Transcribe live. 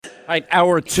All right,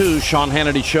 hour two, Sean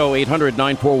Hannity Show,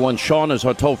 800-941-SEAN is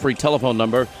our toll-free telephone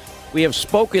number. We have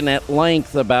spoken at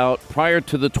length about prior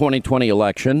to the 2020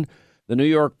 election. The New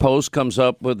York Post comes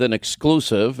up with an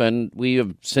exclusive, and we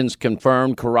have since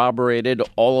confirmed, corroborated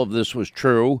all of this was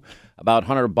true about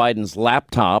Hunter Biden's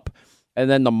laptop. And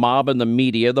then the mob and the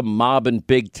media, the mob and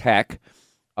big tech,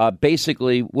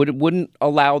 basically wouldn't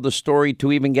allow the story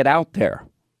to even get out there.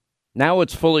 Now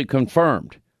it's fully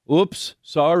confirmed. Oops,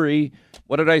 sorry.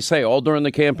 What did I say? All during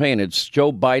the campaign. It's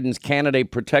Joe Biden's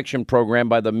candidate protection program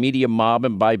by the media mob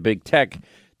and by big tech.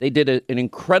 They did an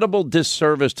incredible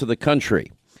disservice to the country.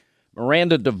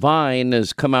 Miranda Devine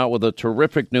has come out with a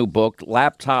terrific new book,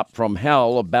 Laptop from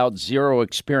Hell, about Zero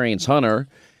Experience Hunter.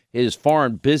 His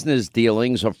foreign business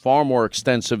dealings are far more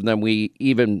extensive than we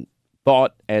even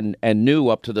thought and knew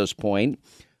up to this point.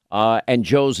 And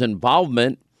Joe's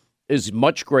involvement is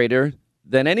much greater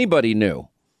than anybody knew.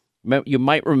 You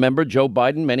might remember Joe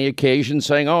Biden many occasions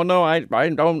saying, oh, no, I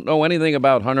don't know anything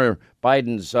about Hunter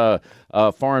Biden's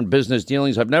foreign business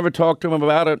dealings. I've never talked to him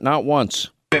about it, not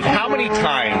once. How many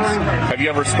times have you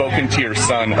ever spoken to your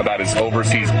son about his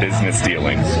overseas business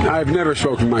dealings? I've never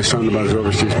spoken to my son about his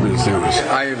overseas business dealings.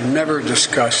 I have never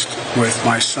discussed with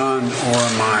my son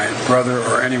or my brother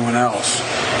or anyone else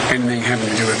anything having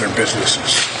to do with their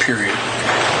businesses, period.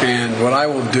 And what I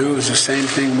will do is the same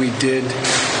thing we did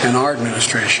in our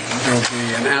administration. There will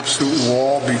be an absolute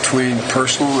wall between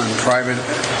personal and private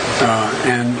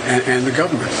and the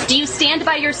government. Do you stand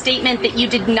by your statement that you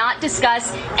did not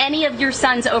discuss any of your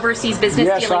son's overseas business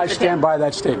dealings? Yes, I stand by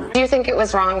that statement. Do you think it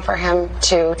was wrong for him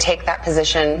to take that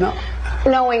position? No.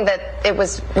 Knowing that it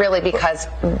was really because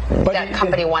that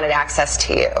company wanted access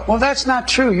to you? Well, that's not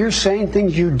true. You're saying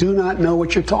things you do not know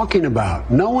what you're talking about.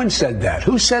 No one said that.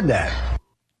 Who said that?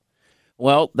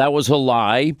 Well, that was a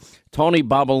lie. Tony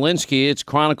Bobulinski, it's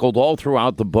chronicled all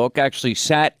throughout the book, actually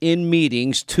sat in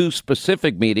meetings, 2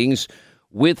 specific meetings,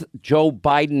 with Joe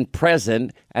Biden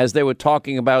present as they were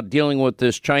talking about dealing with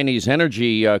this Chinese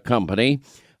energy company.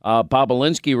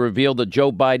 Bobulinski revealed that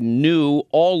Joe Biden knew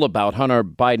all about Hunter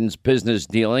Biden's business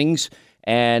dealings,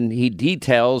 and he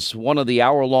details one of the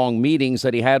hour-long meetings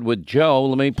that he had with Joe.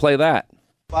 Let me play that.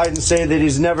 Biden say that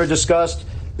he's never discussed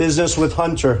business with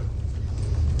Hunter.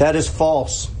 That is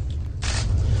false.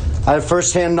 I have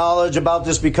firsthand knowledge about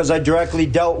this because I directly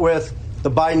dealt with the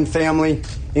Biden family,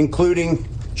 including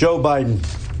Joe Biden.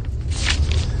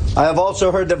 I have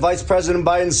also heard that Vice President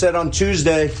Biden said on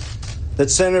Tuesday that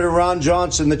Senator Ron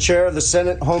Johnson, the chair of the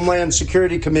Senate Homeland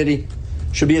Security Committee,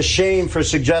 should be ashamed for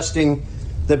suggesting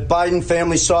that Biden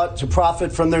family sought to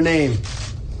profit from their name.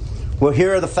 Well,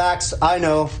 here are the facts I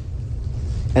know,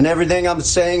 and everything I'm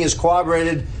saying is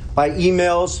corroborated by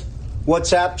emails,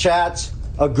 WhatsApp chats,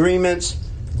 agreements,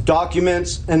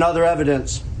 documents, and other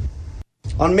evidence.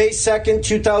 On May 2nd,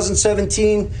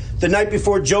 2017, the night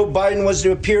before Joe Biden was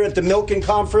to appear at the Milken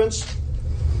Conference,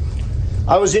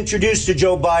 I was introduced to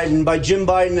Joe Biden by Jim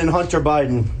Biden and Hunter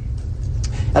Biden.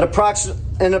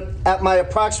 At my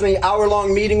approximately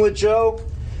hour-long meeting with Joe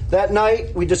that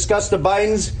night, we discussed the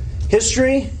Biden's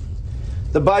history,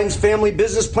 the Biden's family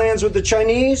business plans with the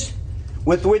Chinese,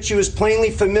 with which he was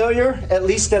plainly familiar, at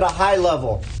least at a high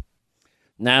level.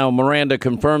 Now, Miranda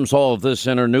confirms all of this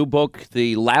in her new book,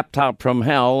 The Laptop from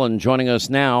Hell, and joining us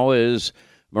now is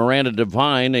Miranda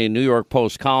Devine, a New York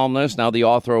Post columnist, now the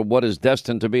author of what is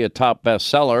destined to be a top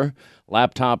bestseller,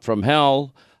 Laptop from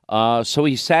Hell. So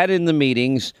he sat in the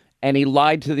meetings and he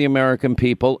lied to the American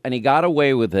people, and he got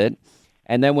away with it.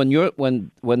 And then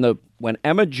when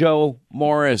Emma Jo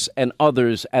Morris and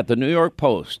others at the New York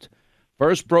Post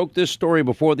first broke this story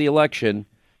before the election,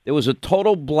 there was a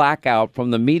total blackout from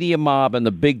the media mob and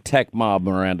the big tech mob,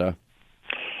 Miranda.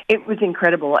 It was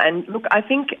incredible. And look, I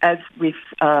think as with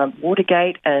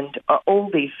Watergate and all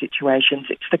these situations,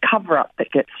 it's the cover-up that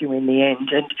gets you in the end.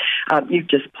 And you've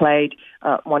just played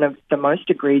one of the most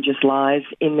egregious lies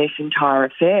in this entire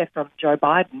affair from Joe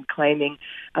Biden, claiming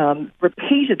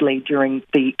repeatedly during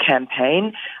the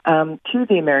campaign to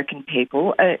the American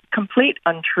people a complete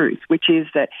untruth, which is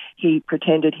that he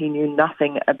pretended he knew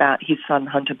nothing about his son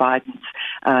Hunter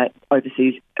Biden's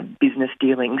overseas business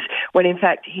dealings, when in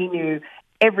fact he knew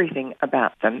everything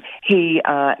about them. He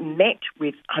met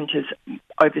with Hunter's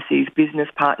overseas business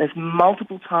partners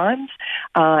multiple times.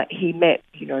 He met,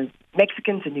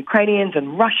 Mexicans and Ukrainians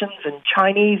and Russians and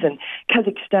Chinese and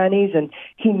Kazakhstanis, and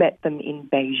he met them in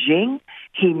Beijing.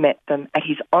 He met them at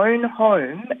his own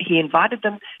home. He invited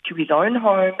them to his own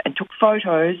home and took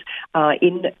photos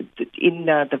in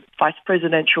the vice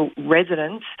presidential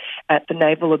residence at the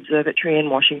Naval Observatory in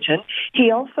Washington.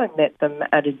 He also met them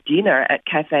at a dinner at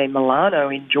Cafe Milano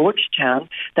in Georgetown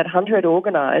that Hunter had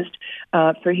organized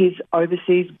for his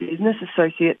overseas business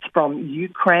associates from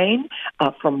Ukraine,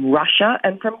 from Russia,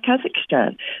 and from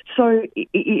Kazakhstan. So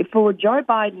for Joe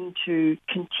Biden to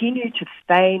continue to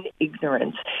feign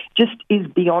ignorance just is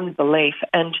beyond belief.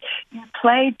 And you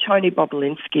played Tony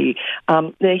Bobulinski.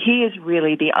 He is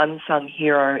really the unsung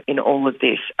hero in all of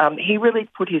this. He really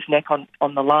put his neck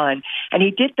on the line, and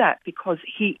he did that because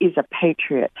he is a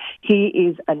patriot. He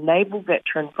is a naval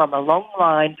veteran from a long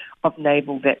line of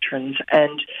naval veterans,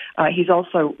 and he's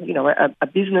also, a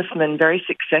businessman, very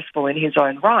successful in his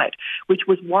own right, which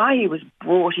was why he was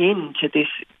brought into this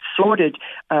sordid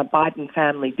Biden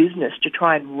family business to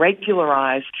try and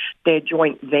regularize their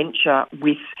joint venture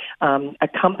with a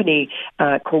company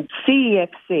called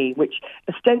CEFC, which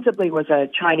ostensibly was a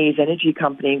Chinese energy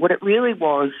company. What it really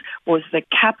was the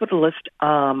capitalist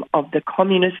arm of the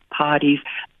Communist Party's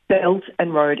Belt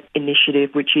and Road Initiative,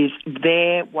 which is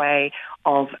their way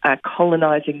of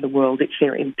colonizing the world. It's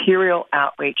their imperial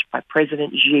outreach by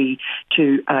President Xi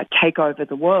to take over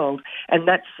the world. And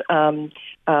that's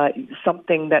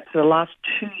something that for the last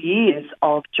 2 years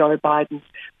of Joe Biden's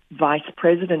vice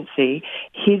presidency,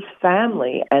 his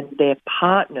family and their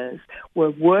partners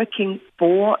were working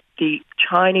for the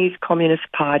Chinese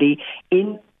Communist Party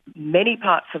in many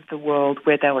parts of the world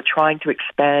where they were trying to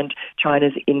expand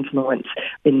China's influence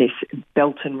in this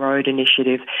Belt and Road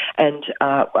Initiative. And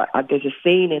there's a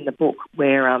scene in the book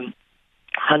where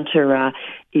Hunter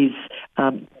is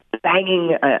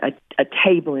banging a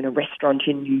table in a restaurant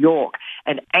in New York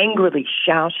and angrily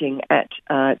shouting at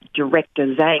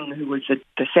Director Zhang, who was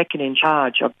the second in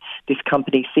charge of this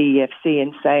company, CEFC,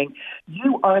 and saying,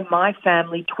 "You owe my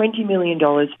family $20 million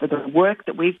for the work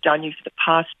that we've done you for the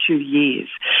past 2 years."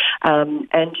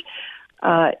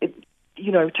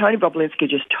 Tony Bobulinski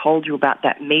just told you about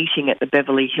that meeting at the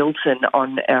Beverly Hilton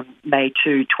on May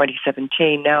 2,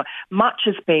 2017. Now, much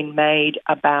has been made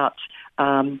about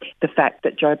the fact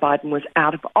that Joe Biden was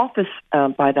out of office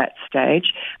by that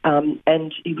stage,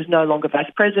 and he was no longer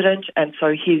vice president, and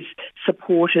so his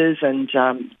supporters and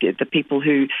the people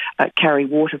who carry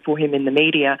water for him in the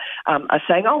media are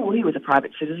saying, "Oh, well, he was a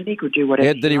private citizen; he could do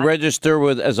whatever." Did he register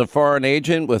as a foreign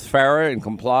agent with FARA and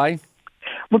comply?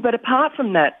 Well, but apart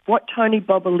from that, what Tony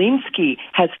Bobulinski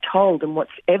has told and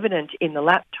what's evident in the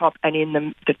laptop and in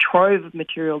the trove of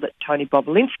material that Tony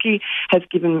Bobulinski has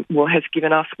given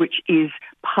us, which is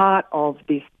part of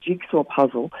this jigsaw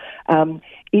puzzle,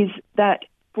 is that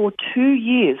for 2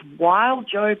 years, while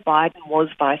Joe Biden was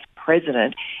vice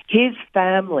president, his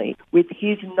family, with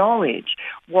his knowledge,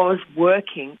 was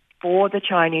working for the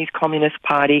Chinese Communist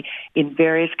Party in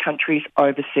various countries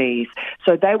overseas.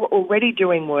 So they were already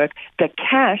doing work. The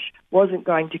cash wasn't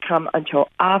going to come until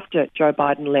after Joe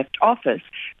Biden left office,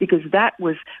 because that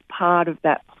was part of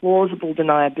that plausible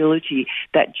deniability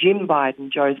that Jim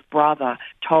Biden, Joe's brother,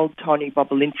 told Tony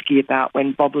Bobulinski about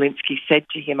when Bobulinski said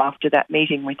to him after that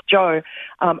meeting with Joe,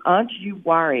 "Aren't you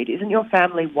worried? Isn't your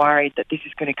family worried that this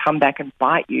is going to come back and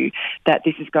bite you, that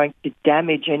this is going to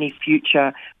damage any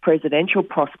future presidential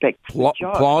prospects for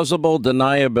Joe?" Plausible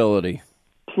deniability.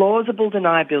 Plausible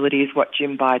deniability is what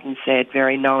Jim Biden said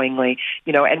very knowingly,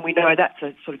 and we know that's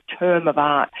a sort of term of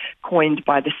art coined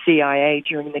by the CIA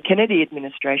during the Kennedy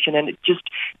administration, and it just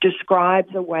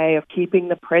describes a way of keeping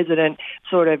the president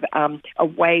sort of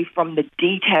away from the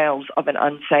details of an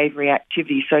unsavory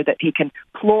activity so that he can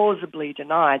plausibly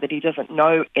deny that he doesn't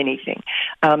know anything.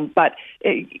 But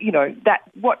that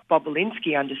what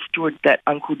Bobulinski understood that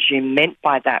Uncle Jim meant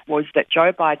by that was that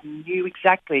Joe Biden knew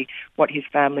exactly what his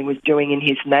family was doing in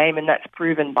his name, and that's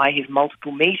proven by his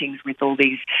multiple meetings with all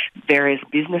these various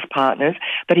business partners,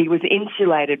 but he was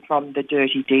insulated from the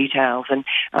dirty details. And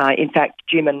in fact,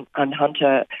 Jim and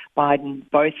Hunter Biden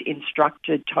both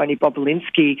instructed Tony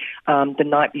Bobulinski the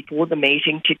night before the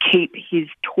meeting to keep his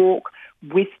talk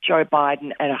with Joe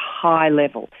Biden at a high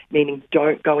level, meaning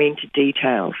don't go into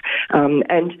details.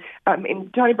 And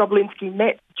Tony Bobulinski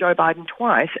met Joe Biden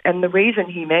twice, and the reason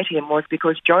he met him was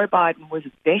because Joe Biden was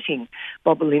vetting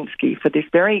Bobulinski for this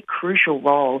very crucial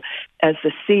role as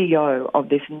the CEO of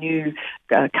this new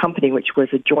company, which was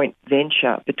a joint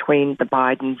venture between the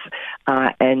Bidens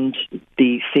and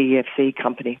the CEFC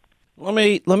company. Let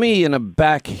me in a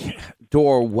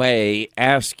backdoor way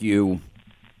ask you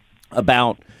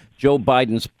about Joe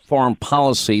Biden's foreign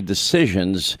policy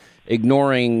decisions,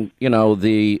 ignoring,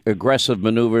 the aggressive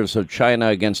maneuvers of China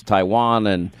against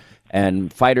Taiwan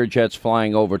and fighter jets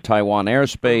flying over Taiwan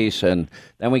airspace. And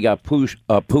then we got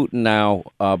Putin now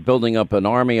building up an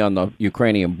army on the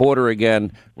Ukrainian border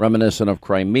again, reminiscent of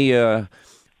Crimea.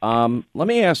 Let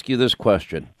me ask you this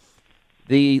question.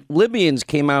 The Libyans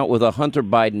came out with a Hunter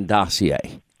Biden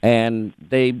dossier, and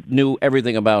they knew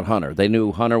everything about Hunter. They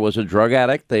knew Hunter was a drug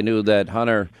addict. They knew that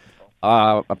Hunter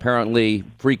apparently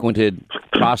frequented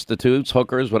prostitutes,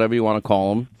 hookers, whatever you want to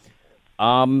call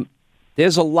them.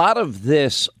 There's a lot of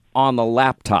this on the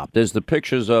laptop. There's the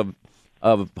pictures of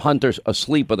Hunter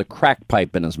asleep with a crack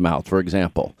pipe in his mouth, for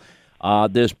example.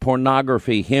 There's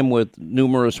pornography, him with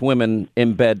numerous women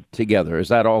in bed together. Is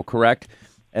that all correct?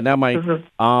 And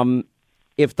now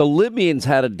if the Libyans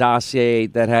had a dossier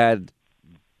that had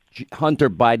Hunter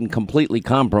Biden completely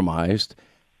compromised,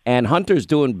 and Hunter's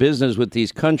doing business with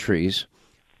these countries,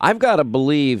 I've got to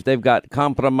believe they've got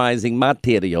compromising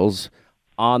materials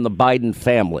on the Biden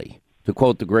family, to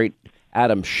quote the great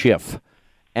Adam Schiff.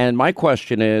 And my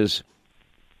question is,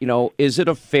 is it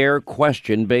a fair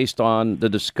question based on the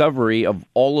discovery of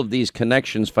all of these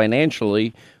connections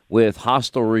financially with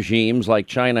hostile regimes like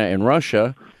China and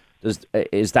Russia?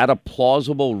 Is that a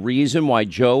plausible reason why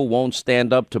Joe won't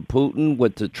stand up to Putin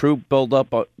with the troop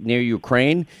buildup near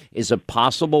Ukraine? Is it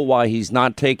possible why he's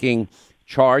not taking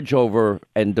charge over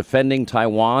and defending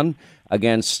Taiwan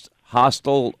against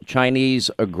hostile Chinese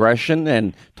aggression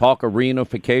and talk of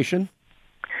reunification?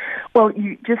 Well,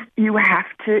 you have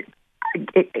to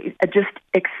just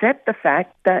accept the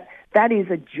fact that that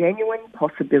is a genuine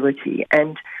possibility,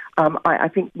 and I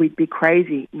think we'd be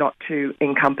crazy not to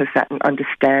encompass that and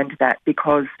understand that,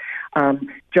 because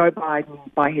Joe Biden,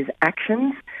 by his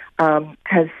actions,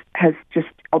 has just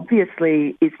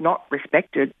obviously is not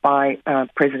respected by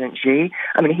President Xi.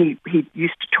 I mean, he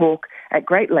used to talk at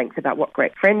great length about what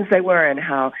great friends they were and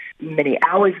how many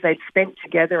hours they'd spent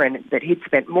together, and that he'd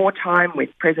spent more time with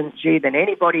President Xi than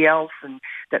anybody else, and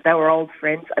that they were old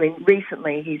friends. I mean,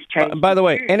 recently he's changed. By the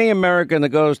way, any American that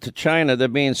goes to China, they're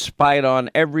being spied on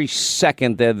every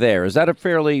second they're there. Is that a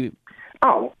fairly...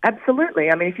 Oh,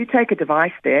 absolutely. I mean, if you take a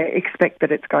device there, expect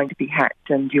that it's going to be hacked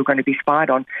and you're going to be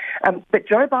spied on. But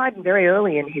Joe Biden, very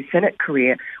early in his Senate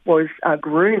career, was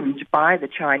groomed by the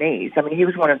Chinese. I mean, he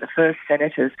was one of the first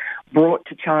senators brought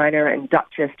to China and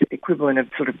Duchess, the equivalent of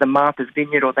sort of the Martha's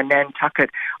Vineyard or the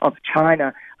Nantucket of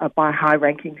China, by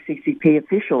high-ranking CCP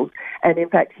officials. And in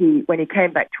fact, when he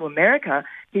came back to America,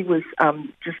 he was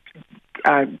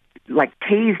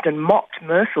teased and mocked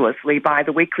mercilessly by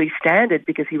the Weekly Standard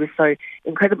because he was so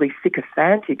incredibly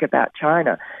sycophantic about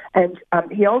China. And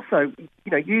he also,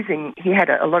 he had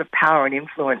a lot of power and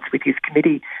influence with his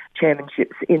committee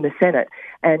chairmanships in the Senate.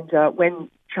 And when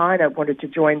China wanted to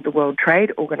join the World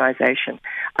Trade Organization,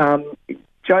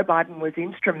 Joe Biden was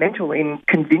instrumental in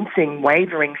convincing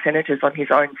wavering senators on his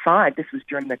own side, this was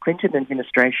during the Clinton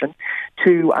administration,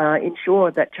 to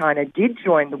ensure that China did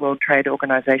join the World Trade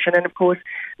Organization. And, of course,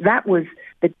 that was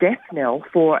the death knell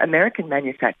for American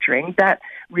manufacturing. That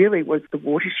really was the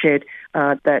watershed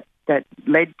that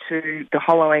led to the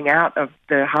hollowing out of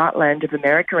the heartland of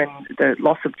America and the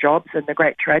loss of jobs and the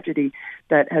great tragedy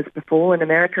that has befallen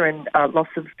America and loss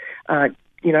of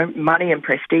money and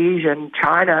prestige, and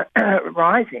China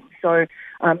rising. So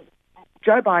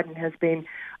Joe Biden has been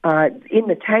in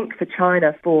the tank for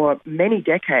China for many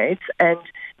decades, and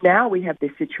now we have this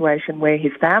situation where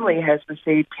his family has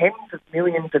received tens of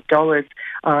millions of dollars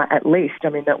at least,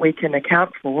 that we can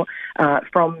account for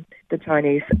from the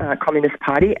Chinese Communist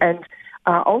Party, and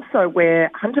also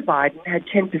where Hunter Biden had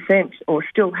 10%, or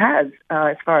still has,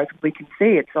 as far as we can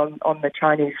see, it's on the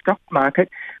Chinese stock market.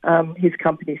 His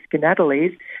company,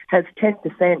 Skenatalese, has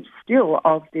 10% still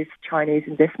of this Chinese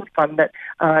investment fund that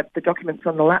the documents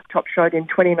on the laptop showed in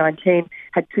 2019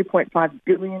 had $2.5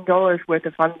 billion worth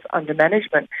of funds under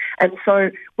management. And so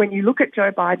when you look at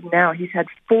Joe Biden now, he's had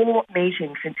 4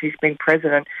 meetings since he's been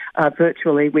president,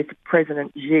 virtually, with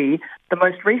President Xi. The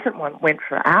most recent one went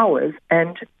for hours,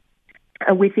 and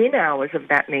within hours of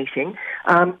that meeting,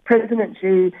 President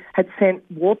Xi had sent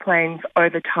warplanes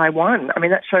over Taiwan. I mean,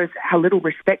 that shows how little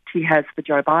respect he has for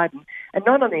Joe Biden. And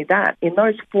not only that, in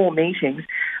those 4 meetings,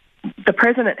 the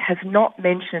president has not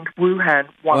mentioned Wuhan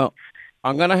once. Well,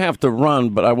 I'm going to have to run,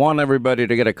 but I want everybody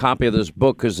to get a copy of this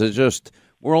book, because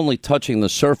we're only touching the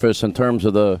surface in terms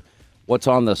of what's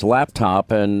on this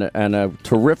laptop, and a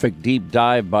terrific deep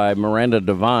dive by Miranda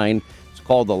Devine.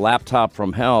 Called The Laptop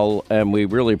from Hell, and we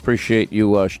really appreciate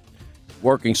you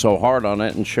working so hard on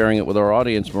it and sharing it with our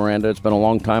audience, Miranda. It's been a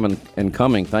long time in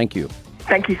coming. Thank you.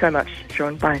 Thank you so much,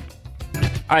 Sean. Bye.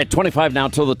 All right, 25 now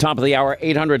till the top of the hour.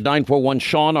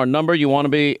 800-941-SEAN, our number. You want to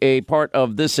be a part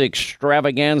of this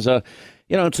extravaganza.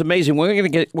 You know, it's amazing. We're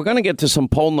going to get to some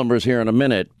poll numbers here in a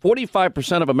minute.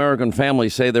 45% of American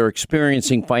families say they're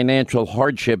experiencing financial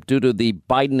hardship due to the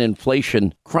Biden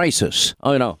inflation crisis.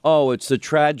 It's the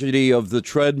tragedy of the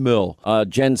treadmill.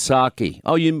 Jen Psaki.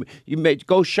 You may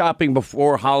go shopping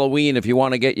before Halloween if you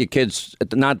want to get your kids,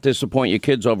 not disappoint your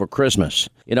kids over Christmas.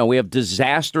 You know, we have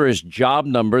disastrous job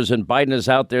numbers, and Biden is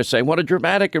out there saying, what a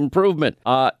dramatic improvement.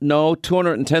 No,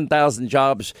 210,000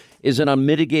 jobs is an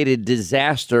unmitigated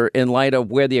disaster in light of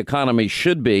where the economy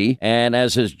should be. And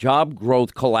as his job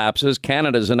growth collapses,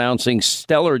 Canada's announcing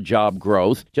stellar job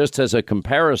growth. Just as a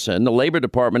comparison, the Labor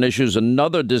Department issues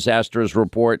another disastrous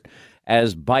report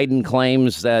as Biden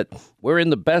claims that we're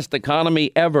in the best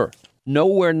economy ever. No,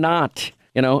 we're not.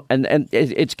 You know, and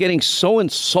it's getting so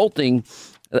insulting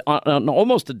on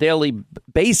almost a daily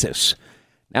basis.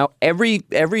 Now, every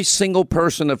single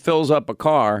person that fills up a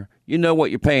car, you know what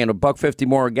you're paying, $1.50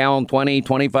 more a gallon, 20,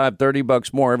 25,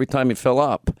 $30 more every time you fill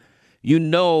up. You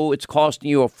know it's costing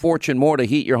you a fortune more to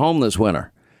heat your home this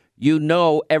winter. You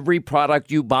know every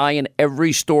product you buy in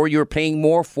every store you're paying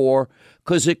more for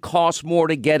because it costs more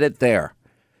to get it there.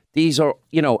 These are,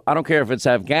 I don't care if it's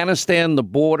Afghanistan, the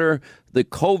border, the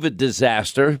COVID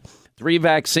disaster, 3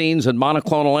 vaccines and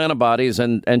monoclonal antibodies,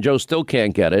 and Joe still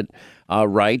can't get it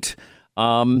right.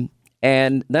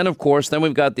 And then, of course,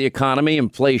 we've got the economy,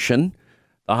 inflation,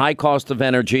 the high cost of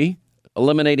energy,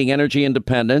 eliminating energy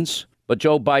independence. But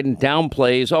Joe Biden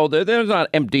downplays, there's not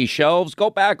empty shelves.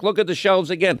 Go back, look at the shelves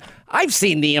again. I've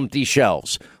seen the empty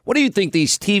shelves. What do you think?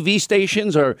 These TV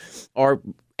stations are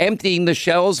emptying the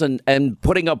shelves and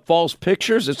putting up false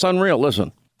pictures? It's unreal.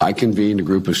 Listen. I convened a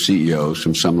group of CEOs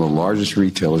from some of the largest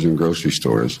retailers and grocery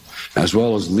stores, as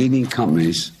well as leading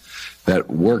companies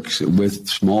that works with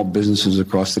small businesses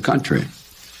across the country.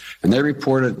 And they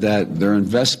reported that their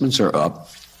investments are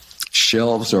up,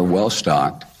 shelves are well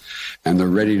stocked, and they're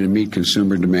ready to meet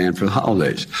consumer demand for the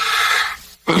holidays.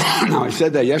 Now, I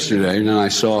said that yesterday, and then I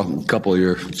saw a couple of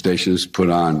your stations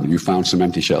put on, you found some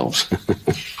empty shelves.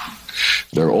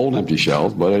 They're old empty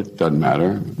shelves, but it doesn't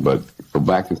matter. But go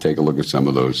back and take a look at some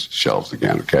of those shelves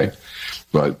again, okay?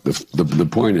 But the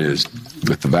point is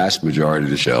that the vast majority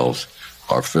of the shelves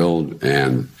are filled,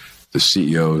 and the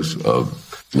CEOs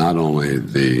of not only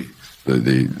the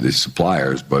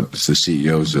suppliers, but it's the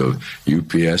CEOs of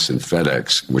UPS and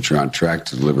FedEx, which are on track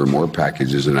to deliver more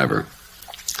packages than ever,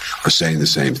 are saying the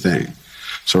same thing.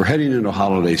 So we're heading into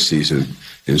holiday season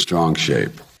in strong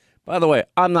shape. By the way,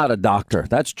 I'm not a doctor.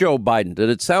 That's Joe Biden. Did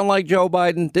it sound like Joe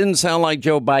Biden? Didn't sound like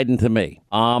Joe Biden to me.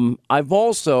 I've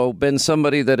also been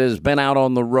somebody that has been out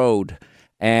on the road.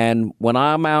 And when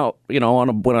I'm out, when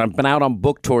I've been out on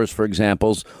book tours, for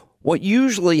example, what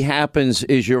usually happens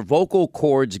is your vocal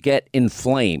cords get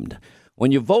inflamed.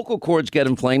 When your vocal cords get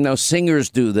inflamed, now singers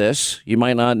do this. You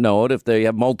might not know it if they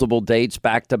have multiple dates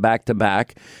back to back to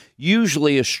back.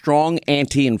 Usually a strong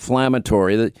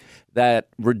anti-inflammatory that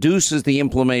reduces the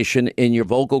inflammation in your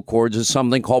vocal cords is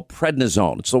something called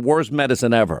prednisone. It's the worst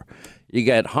medicine ever. You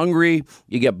get hungry,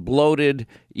 you get bloated,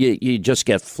 you just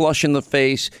get flush in the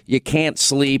face, you can't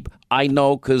sleep. I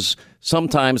know because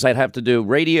sometimes I'd have to do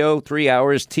radio 3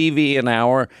 hours, TV an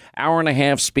hour and a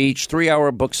half speech,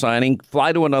 3-hour book signing,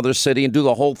 fly to another city and do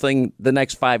the whole thing the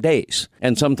next 5 days.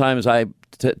 And sometimes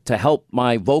to help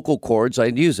my vocal cords,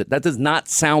 I'd use it. That does not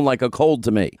sound like a cold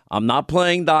to me. I'm not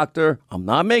playing doctor. I'm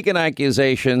not making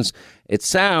accusations. It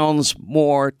sounds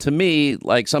more to me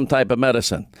like some type of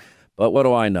medicine. But what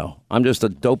do I know? I'm just a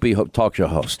dopey talk show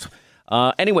host.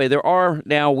 Anyway,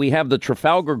 we have the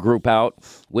Trafalgar Group out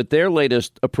with their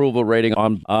latest approval rating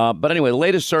on. But anyway, the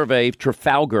latest survey,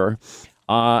 Trafalgar,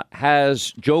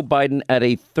 has Joe Biden at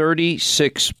a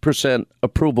 36%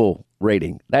 approval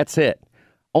rating. That's it.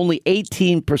 Only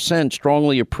 18%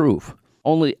 strongly approve.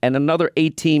 And another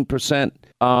 18%,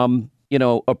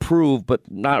 approve, but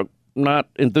not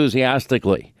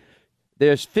enthusiastically.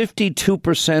 There's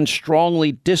 52%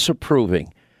 strongly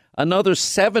disapproving. Another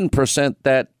 7%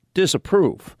 that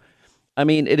disapprove. I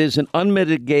mean, it is an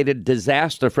unmitigated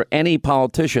disaster for any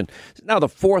politician. Now, the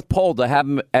fourth poll to have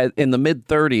him in the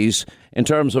mid-30s in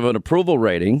terms of an approval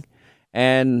rating.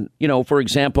 And, for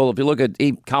example, if you look at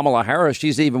Kamala Harris,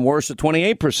 she's even worse at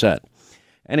 28%.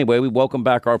 Anyway, we welcome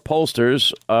back our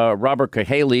pollsters. Robert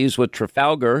Cahaly's with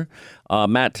Trafalgar.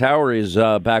 Matt Tower is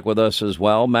back with us as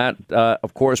well. Matt,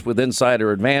 of course, with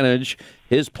Insider Advantage,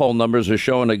 his poll numbers are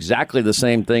showing exactly the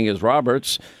same thing as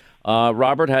Robert's.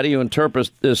 Robert, how do you interpret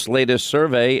this latest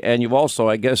survey? And you've also,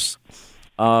 I guess,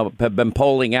 have been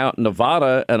polling out in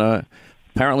Nevada, and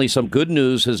apparently some good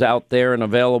news is out there and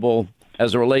available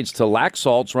as it relates to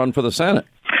Laxalt's run for the Senate.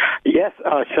 Yes,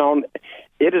 Sean,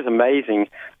 it is amazing.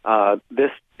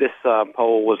 This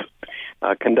poll was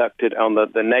conducted on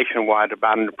the nationwide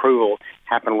Biden approval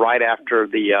happened right after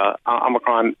the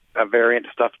Omicron variant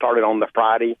stuff started on the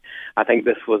Friday. I think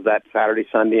this was that Saturday,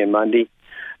 Sunday, and Monday.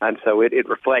 And so it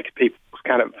reflects people's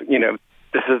kind of,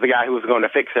 this is the guy who was going to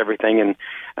fix everything,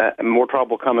 and more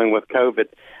trouble coming with COVID.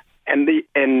 And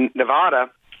in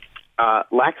Nevada,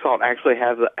 Laxalt actually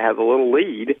has a little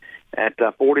lead at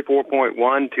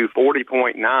 44.1 to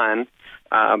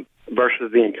 40.9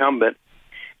 versus the incumbent,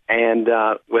 and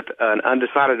with an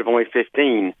undecided of only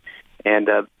 15. And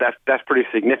that's pretty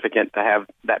significant to have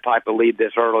that type of lead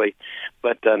this early.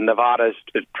 But Nevada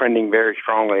is trending very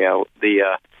strongly.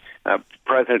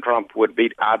 President Trump would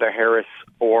beat either Harris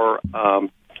or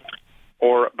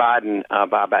Biden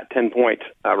by about 10 points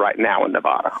right now in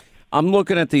Nevada. I'm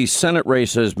looking at these Senate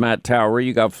races, Matt Tower.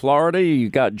 You got Florida, you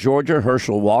got Georgia,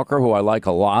 Herschel Walker, who I like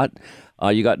a lot.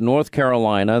 You got North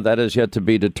Carolina. That is yet to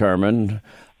be determined.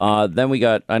 Then we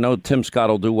got, I know Tim Scott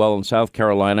will do well in South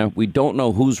Carolina. We don't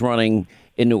know who's running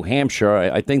in New Hampshire.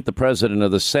 I think the president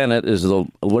of the Senate is the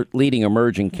leading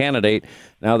emerging candidate.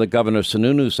 Now that Governor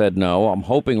Sununu said no. I'm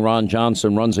hoping Ron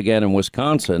Johnson runs again in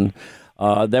Wisconsin.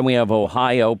 Then we have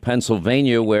Ohio,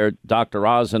 Pennsylvania, where Dr.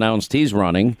 Oz announced he's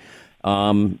running.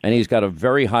 And he's got a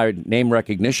very high name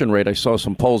recognition rate. I saw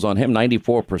some polls on him,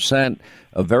 94%,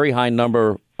 a very high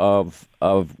number of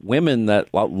women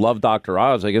that love Dr.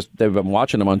 Oz. I guess they've been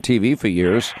watching him on TV for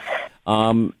years.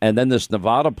 And then this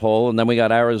Nevada poll, and then we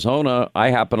got Arizona. I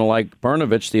happen to like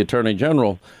Brnovich, the attorney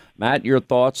general. Matt, your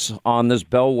thoughts on this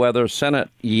bellwether Senate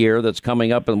year that's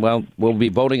coming up, and we'll be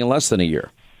voting in less than a year.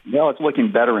 Well, it's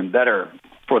looking better and better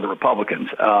for the Republicans.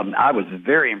 I was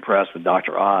very impressed with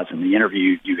Dr. Oz in the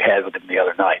interview you had with him the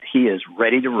other night. He is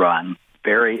ready to run,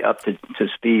 very up to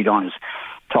speed on his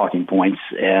talking points,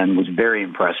 and was very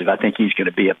impressive. I think he's going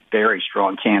to be a very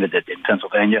strong candidate in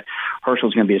Pennsylvania.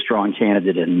 Herschel's going to be a strong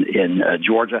candidate in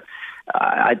Georgia.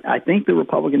 I think the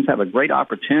Republicans have a great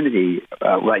opportunity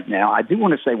right now. I do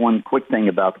want to say one quick thing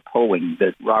about the polling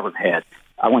that Robert had.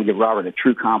 I want to give Robert a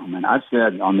true compliment. I've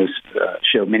said on this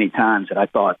show many times that I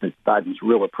thought that Biden's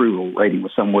real approval rating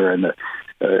was somewhere in the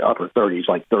upper 30s,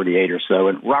 like 38 or so,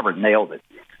 and Robert nailed it.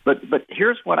 But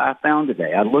here's what I found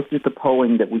today. I looked at the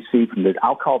polling that we see from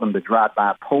I'll call them the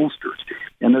drive-by pollsters.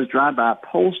 And those drive-by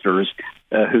pollsters,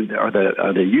 who are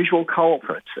the usual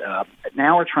culprits,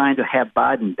 now are trying to have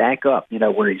Biden back up,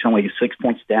 where he's only 6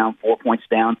 points down, 4 points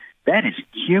down. That is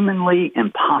humanly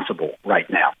impossible right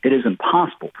now. It is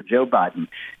impossible for Joe Biden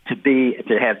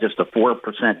to have just a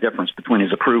 4% difference between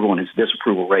his approval and his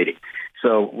disapproval rating.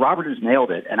 So Robert has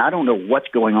nailed it, and I don't know what's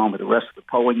going on with the rest of the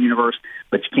polling universe,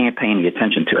 but you can't pay any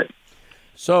attention to it.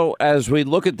 So as we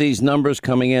look at these numbers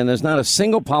coming in, there's not a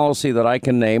single policy that I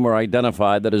can name or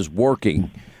identify that is working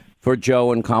for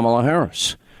Joe and Kamala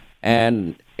Harris.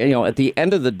 And, at the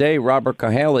end of the day, Robert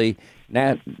Cahaly,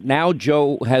 now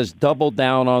Joe has doubled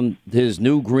down on his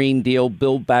new Green Deal,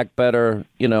 Build Back Better,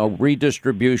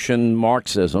 redistribution,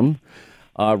 Marxism,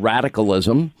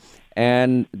 radicalism.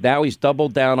 And now he's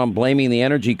doubled down on blaming the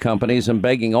energy companies and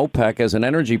begging OPEC as an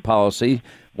energy policy,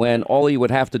 when all he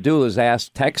would have to do is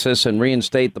ask Texas and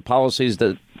reinstate the policies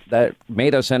that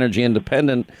made us energy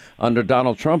independent under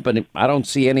Donald Trump. And I don't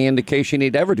see any indication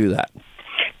he'd ever do that.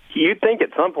 You'd think at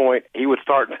some point he would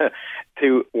start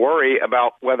to worry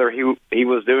about whether he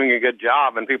was doing a good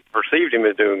job and people perceived him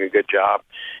as doing a good job.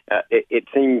 It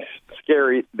seems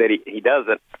scary that he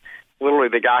doesn't. Literally,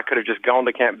 the guy could have just gone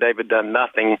to Camp David, done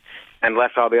nothing, and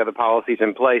left all the other policies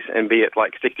in place and be at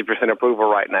like 60% approval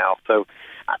right now. So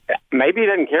maybe he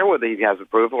doesn't care whether he has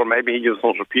approval, or maybe he just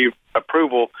wants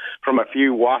approval from a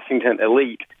few Washington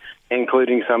elite,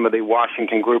 including some of the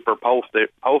Washington grouper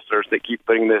pollsters that keep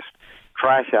putting this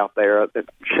trash out there that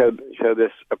show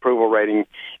this approval rating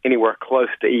anywhere close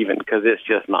to even, because it's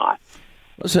just not.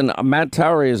 Listen, Matt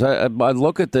Tower, as I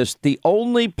look at this, the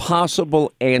only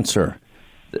possible answer,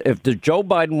 if Joe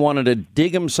Biden wanted to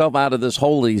dig himself out of this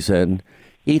hole he's in,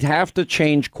 he'd have to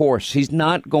change course. He's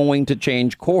not going to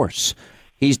change course.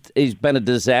 He's been a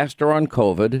disaster on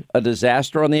COVID, a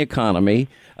disaster on the economy,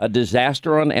 a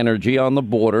disaster on energy, on the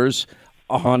borders,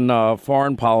 on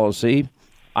foreign policy.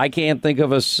 I can't think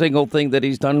of a single thing that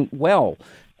he's done well.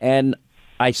 And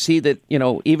I see that,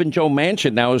 even Joe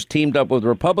Manchin now has teamed up with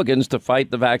Republicans to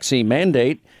fight the vaccine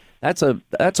mandate. That's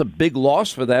a big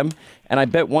loss for them. And I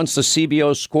bet once the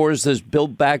CBO scores this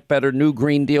Build Back Better, New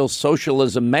Green Deal,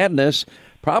 socialism madness,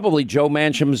 probably Joe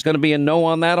Manchin is going to be a no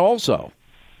on that also.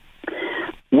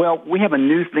 Well, we have a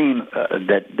new theme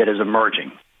that is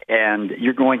emerging, and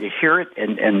you're going to hear it,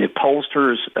 and the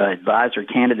pollsters advise their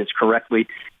candidates correctly.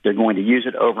 They're going to use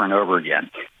it over and over again.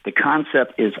 The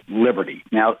concept is liberty.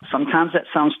 Now, sometimes that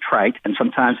sounds trite, and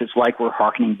sometimes it's like we're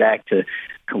hearkening back to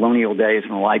colonial days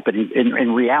and the like, but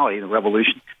in reality, the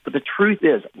revolution. But the truth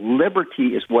is, liberty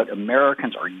is what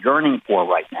Americans are yearning for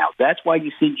right now. That's why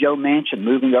you see Joe Manchin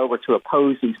moving over to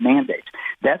oppose these mandates.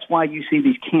 That's why you see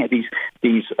these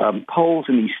polls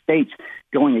in these states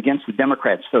going against the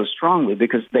Democrats so strongly,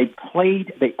 because they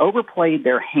overplayed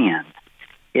their hand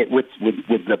with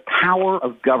the power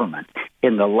of government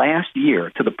in the last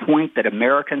year, to the point that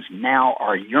Americans now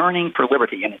are yearning for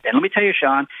liberty. And let me tell you,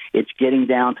 Sean, it's getting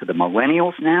down to the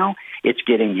millennials now. It's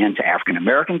getting into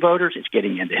African-American voters. It's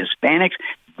getting into Hispanics.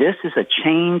 This is a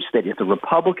change that if the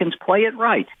Republicans play it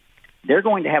right, they're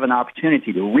going to have an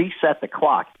opportunity to reset the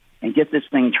clock and get this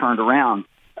thing turned around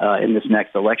in this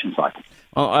next election cycle.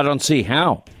 Well, I don't see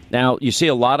how. Now, you see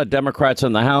a lot of Democrats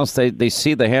in the House. They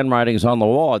see the handwritings on the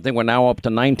wall. I think we're now up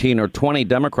to 19 or 20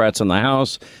 Democrats in the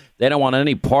House. They don't want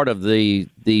any part of the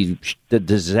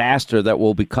disaster that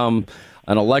will become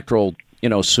an electoral,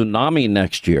 tsunami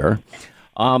next year.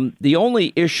 The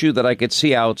only issue that I could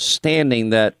see outstanding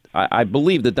that I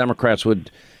believe the Democrats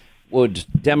would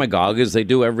demagogue, as they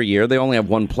do every year, they only have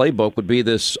one playbook, would be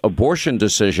this abortion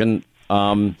decision.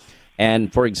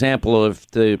 And, for example, if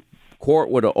the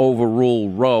court were to overrule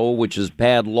Roe, which is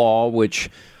bad law, which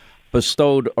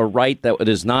bestowed a right that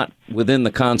is not within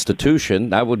the Constitution,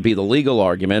 that would be the legal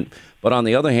argument. But on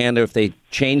the other hand, if they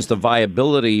change the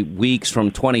viability weeks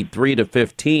from 23 to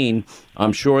 15,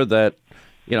 I'm sure that,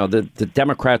 the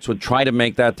Democrats would try to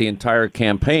make that the entire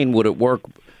campaign. Would it work,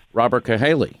 Robert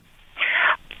Cahaly?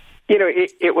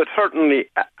 It would certainly.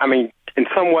 I mean, in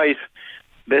some ways,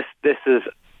 this is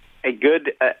a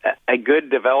good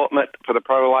development for the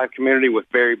pro-life community with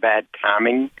very bad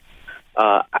timing.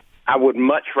 I would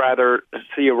much rather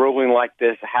see a ruling like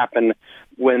this happen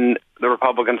when the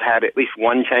Republicans had at least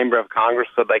one chamber of Congress,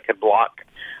 so they could block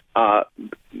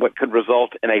what could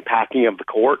result in a packing of the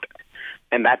court.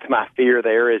 And that's my fear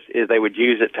there, is they would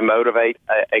use it to motivate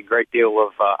a great deal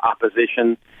of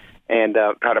opposition and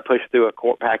try to push through a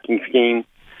court packing scheme.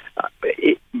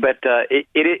 But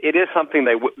it is something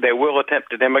they will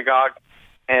attempt to demagogue,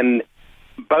 and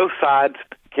both sides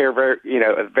care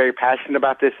very passionate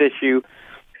about this issue.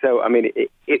 So I mean,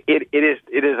 it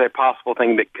is a possible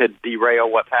thing that could derail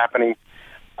what's happening,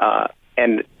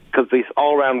 and because these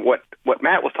all around what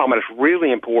Matt was talking about is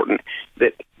really important.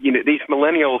 That these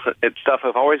millennials and stuff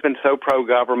have always been so pro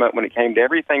government when it came to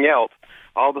everything else.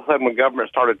 All of a sudden, when government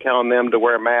started telling them to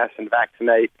wear masks and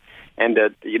vaccinate and to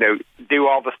do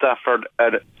all the stuff for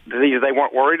diseases they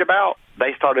weren't worried about,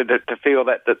 they started to feel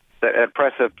that the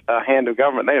oppressive hand of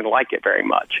government. They didn't like it very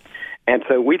much, and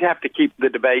so we'd have to keep the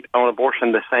debate on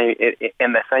abortion the same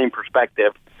in the same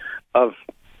perspective of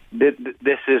this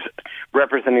is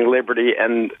representing liberty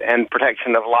and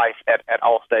protection of life at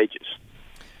all stages.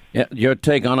 Yeah, your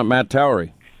take on it, Matt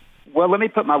Towery. Well, let me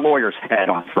put my lawyer's hat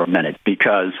on for a minute,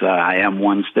 because I am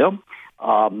one still.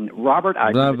 Robert,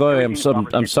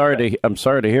 I'm sorry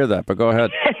to hear that, but go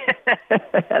ahead.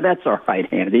 That's all right,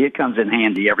 Hannity. It comes in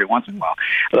handy every once in a while.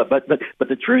 But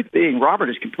the truth being, Robert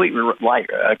is completely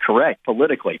correct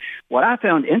politically. What I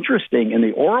found interesting in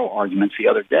the oral arguments the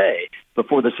other day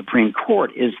before the Supreme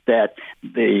Court is that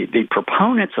the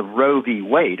proponents of Roe v.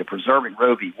 Wade, of preserving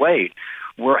Roe v. Wade,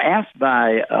 were asked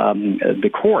by the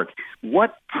court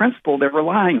what principle they're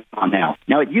relying on now.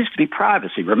 Now, it used to be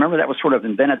privacy. Remember, that was sort of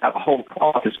invented out of whole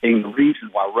cloth as being the reason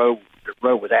why Roe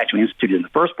was actually instituted in the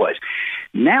first place.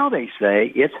 Now they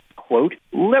say it's, quote,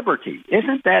 liberty.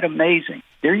 Isn't that amazing?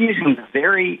 They're using the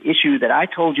very issue that I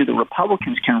told you the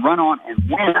Republicans can run on and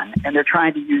win, and they're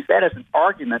trying to use that as an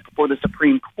argument before the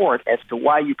Supreme Court as to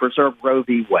why you preserve Roe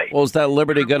v. Wade. Well, is that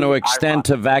liberty going to extend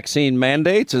to vaccine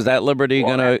mandates? Is that liberty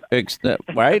going to extend?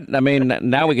 Right? I mean,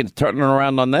 now we can turn it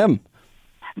around on them.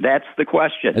 That's the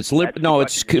question.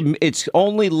 It's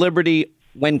only liberty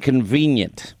when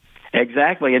convenient.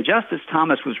 Exactly. And Justice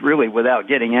Thomas was really, without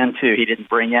getting into, he didn't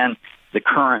bring in the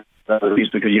current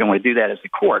because you don't want to do that as the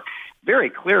court. Very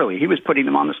clearly, he was putting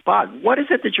them on the spot. What is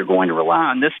it that you're going to rely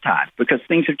on this time? Because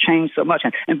things have changed so much.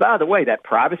 And by the way, that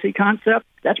privacy concept,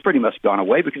 that's pretty much gone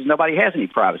away because nobody has any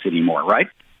privacy anymore, right?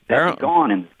 That's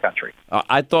gone in this country.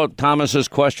 I thought Thomas's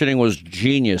questioning was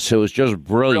genius. It was just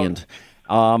brilliant.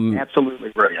 Absolutely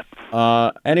brilliant.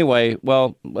 Anyway,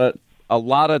 well, a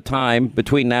lot of time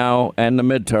between now and the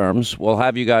midterms. We'll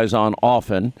have you guys on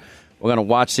often. We're going to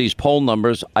watch these poll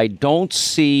numbers. I don't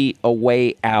see a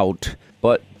way out,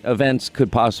 but events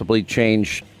could possibly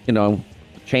change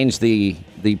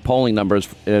the polling numbers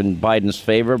in Biden's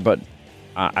favor. But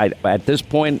at this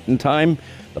point in time,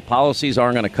 the policies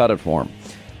aren't going to cut it for him.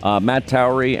 Matt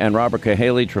Towery and Robert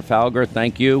Cahaley, Trafalgar,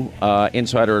 thank you.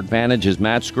 Insider Advantage is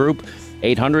Matt's group.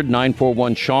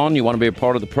 800-941-SEAN. You want to be a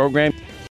part of the program?